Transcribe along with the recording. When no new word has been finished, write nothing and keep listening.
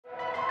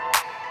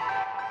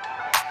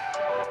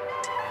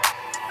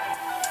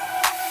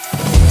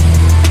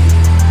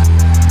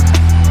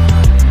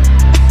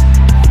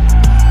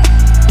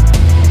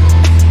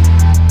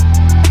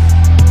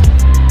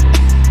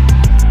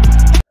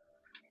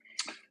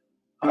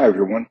Hi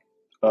everyone.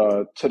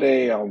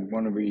 Today I'm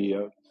going to be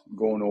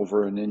going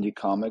over an indie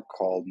comic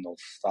called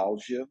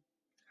Nostalgia.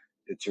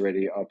 It's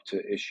already up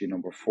to issue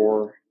number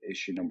 4.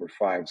 Issue number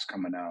 5 is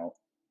coming out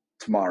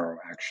tomorrow,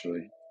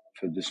 actually,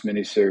 for this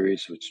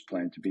miniseries, which is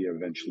planned to be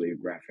eventually a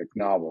graphic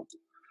novel.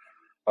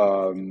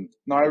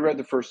 Now, I read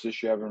the first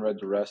issue. I haven't read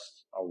the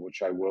rest,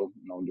 which I will,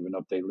 and I'll give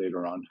an update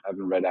later on. I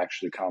haven't read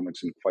actually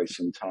comics in quite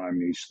some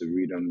time. I used to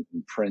read them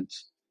in print,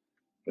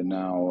 but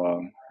now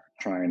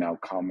trying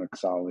out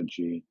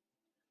Comixology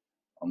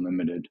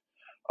Unlimited.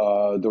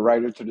 The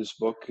writer to this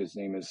book, his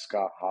name is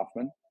Scott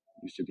Hoffman.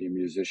 Used to be a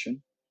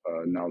musician,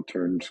 now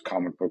turned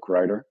comic book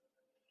writer.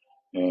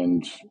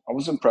 And I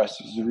was impressed.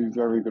 He's a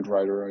very good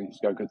writer. He's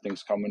got good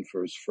things coming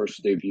for his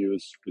first debut.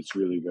 It's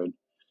really good.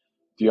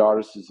 The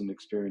artist is an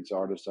experienced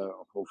artist.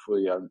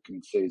 Hopefully, I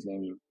can say his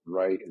name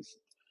right. It's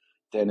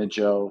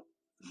Danijel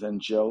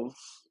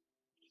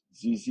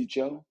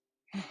Zezeij.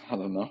 I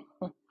don't know.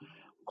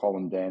 Call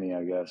him Danny,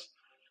 I guess.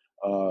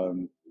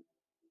 Um,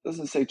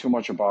 doesn't say too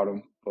much about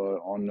him, but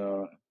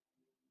on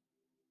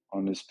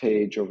this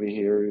page over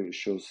here, it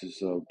shows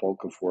his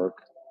bulk of work.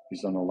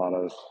 He's done a lot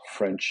of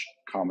French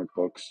comic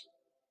books.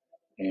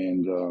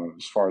 And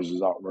as far as his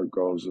artwork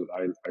goes,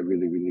 I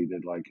really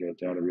did like it.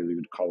 They had a really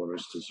good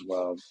colorist as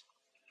well.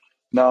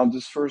 Now,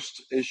 this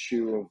first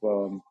issue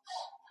of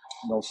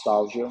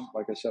Nostalgia,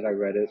 like I said, I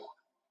read it.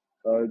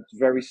 It's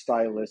very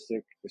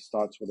stylistic. It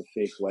starts with a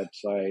fake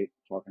website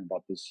talking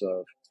about this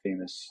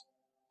famous,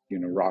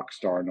 rock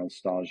star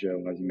Nostalgia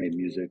who hasn't made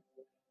music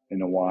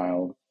in a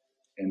while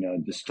in a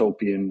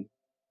dystopian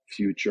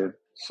future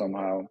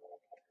somehow.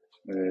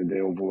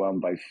 They're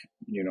overwhelmed by,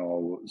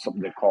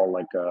 something they call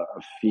like a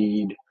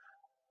feed,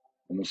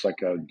 almost like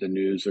the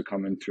news are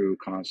coming through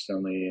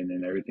constantly, and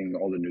then everything,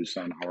 all the news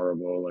sound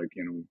horrible, like,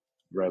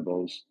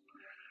 rebels.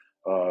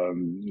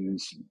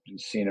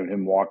 Scene of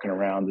him walking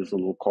around this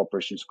little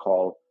corporation's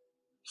called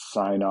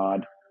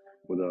Synod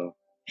with a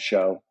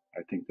show.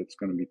 I think that's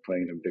going to be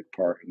playing a big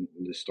part in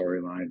the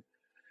storyline.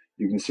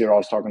 You can see what I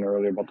was talking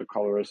earlier about the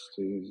colorist.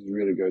 He's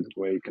really good the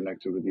way he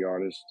connected with the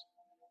artist.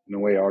 And the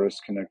way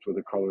artists connect with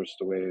the colorist,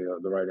 the way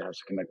the writer has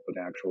to connect with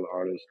the actual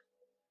artist.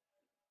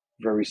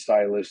 Very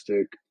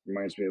stylistic.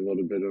 Reminds me a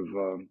little bit of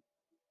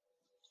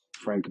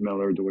Frank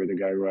Miller, the way the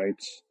guy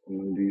writes,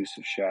 and the use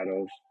of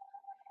shadows.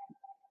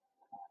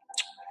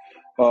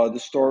 The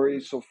story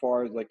so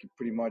far is like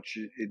pretty much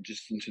it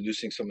just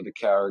introducing some of the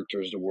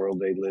characters, the world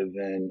they live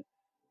in.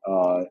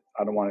 I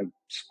don't want to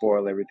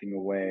spoil everything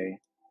away.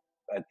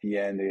 At the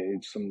end,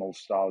 it's some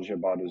nostalgia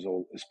about his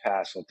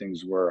past, how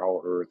things were,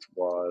 how Earth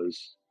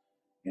was,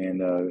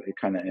 and it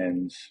kind of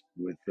ends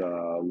with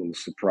a little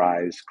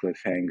surprise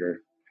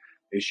cliffhanger.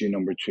 Issue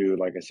number 2,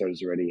 like I said,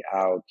 is already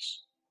out.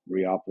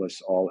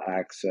 Riopolis All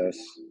Access,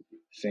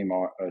 same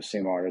artist,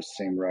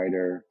 same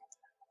writer.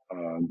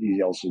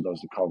 He also does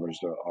the covers,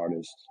 the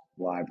artist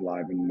live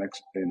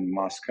in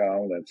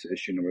Moscow. That's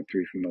issue number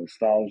 3 from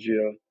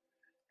Nostalgia,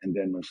 and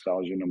then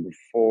Nostalgia number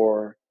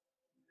 4.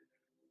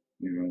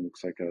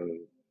 Looks like a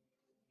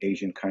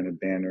Asian kind of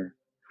banner.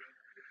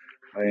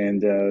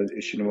 And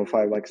issue number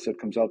 5, like I said,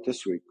 comes out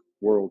this week.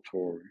 World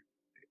Tour.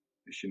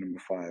 Issue number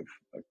 5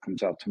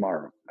 comes out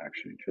tomorrow,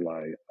 actually,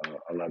 July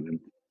 11th.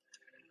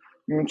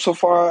 So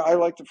far, I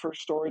like the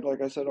first story.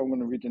 Like I said, I'm going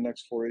to read the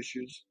next 4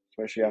 issues,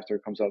 especially after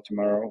it comes out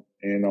tomorrow,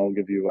 and I'll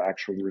give you an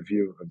actual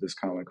review of this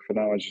comic. For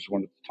now, I just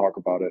wanted to talk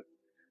about it.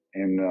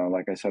 And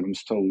like I said, I'm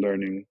still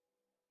learning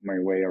my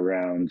way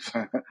around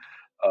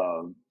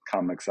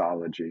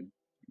Comixology.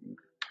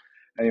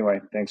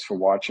 Anyway, thanks for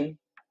watching,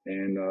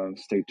 and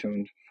stay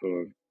tuned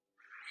for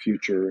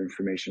future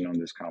information on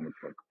this comic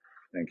book.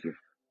 Thank you.